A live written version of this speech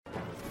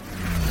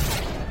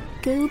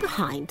Go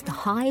behind the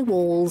high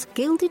walls,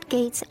 gilded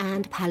gates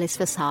and palace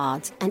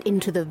facades and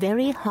into the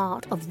very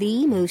heart of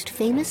the most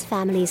famous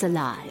families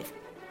alive.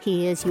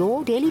 Here's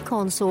your daily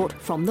consort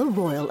from the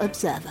Royal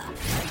Observer.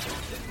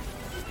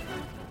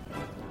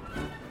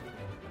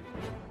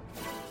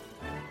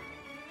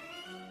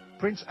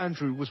 Prince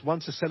Andrew was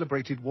once a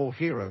celebrated war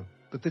hero,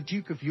 but the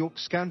Duke of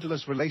York's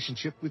scandalous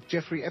relationship with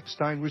Jeffrey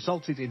Epstein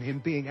resulted in him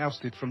being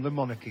ousted from the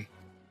monarchy.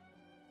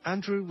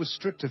 Andrew was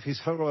stripped of his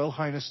Her Royal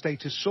Highness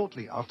status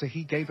shortly after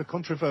he gave a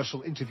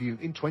controversial interview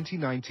in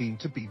 2019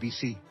 to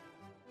BBC.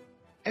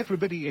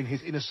 Everybody in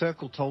his inner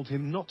circle told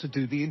him not to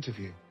do the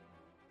interview.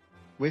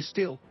 We're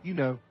still,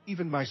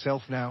 even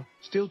myself now,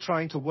 still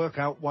trying to work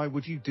out why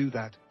would you do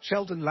that,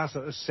 Sheldon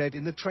Lazarus said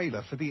in the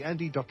trailer for the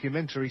Andy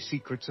documentary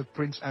Secrets of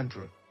Prince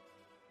Andrew.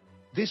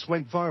 This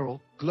went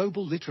viral,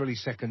 global literally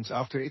seconds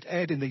after it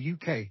aired in the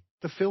UK,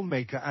 the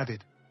filmmaker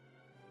added.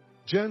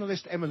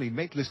 Journalist Emily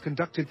Maitlis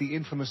conducted the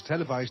infamous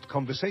televised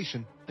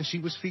conversation, and she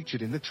was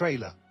featured in the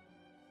trailer.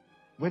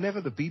 Whenever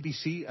the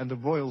BBC and the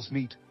royals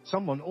meet,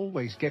 someone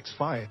always gets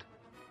fired.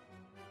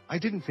 I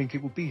didn't think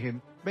it would be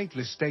him,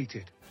 Maitlis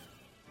stated.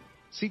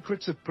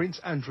 Secrets of Prince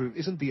Andrew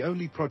isn't the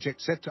only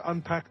project set to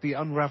unpack the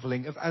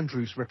unraveling of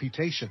Andrew's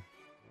reputation.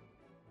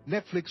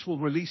 Netflix will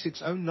release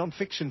its own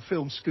non-fiction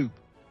film Scoop.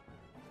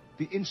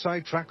 The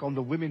inside track on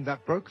the women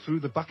that broke through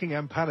the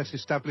Buckingham Palace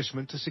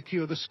establishment to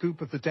secure the scoop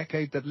of the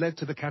decade that led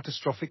to the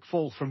catastrophic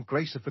fall from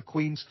grace of the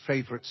Queen's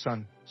favourite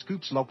son,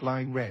 Scoop's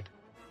logline read.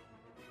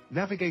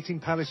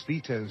 Navigating palace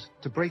vetoes,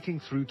 to breaking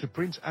through to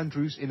Prince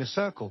Andrew's inner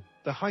circle,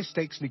 the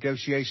high-stakes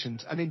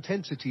negotiations and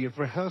intensity of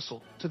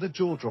rehearsal, to the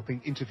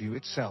jaw-dropping interview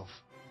itself.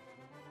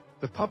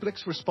 The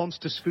public's response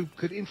to Scoop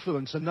could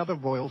influence another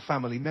royal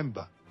family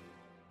member.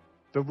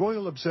 The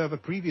Royal Observer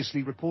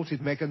previously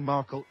reported Meghan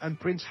Markle and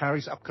Prince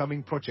Harry's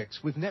upcoming projects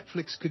with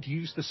Netflix could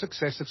use the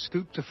success of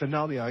Scoop to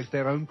finalize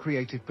their own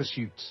creative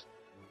pursuits.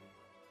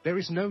 There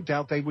is no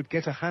doubt they would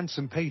get a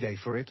handsome payday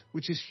for it,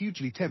 which is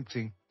hugely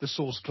tempting, the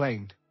source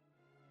claimed.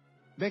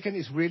 Meghan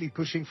is really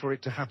pushing for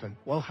it to happen,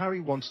 while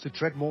Harry wants to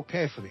tread more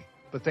carefully,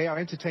 but they are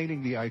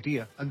entertaining the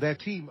idea, and their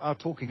team are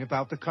talking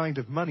about the kind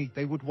of money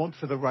they would want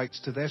for the rights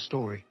to their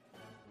story.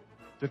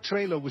 The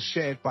trailer was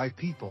shared by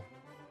People.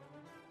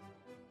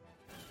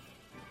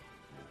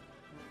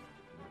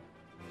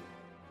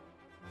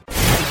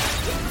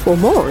 For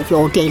more of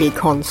your daily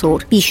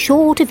consort, be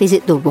sure to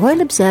visit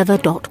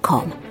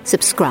theroyalobserver.com.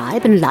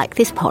 Subscribe and like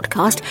this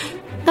podcast.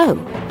 Oh,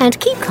 and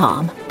keep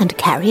calm and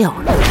carry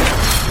on.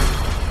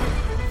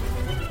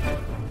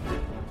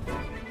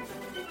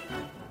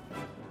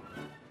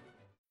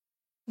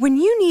 When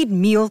you need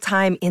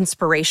mealtime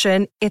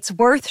inspiration, it's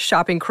worth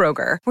shopping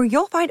Kroger, where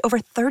you'll find over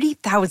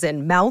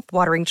 30,000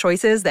 mouth-watering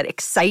choices that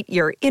excite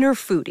your inner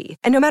foodie.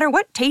 And no matter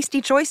what tasty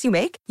choice you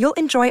make, you'll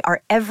enjoy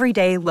our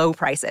everyday low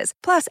prices,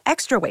 plus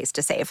extra ways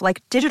to save,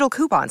 like digital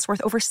coupons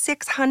worth over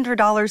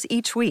 $600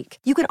 each week.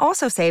 You can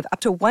also save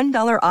up to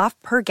 $1 off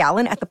per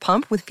gallon at the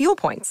pump with fuel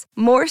points.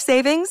 More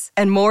savings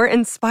and more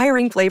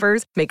inspiring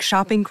flavors make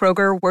shopping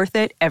Kroger worth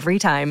it every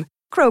time.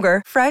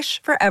 Kroger,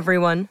 fresh for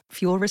everyone.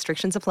 Fuel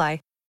restrictions apply.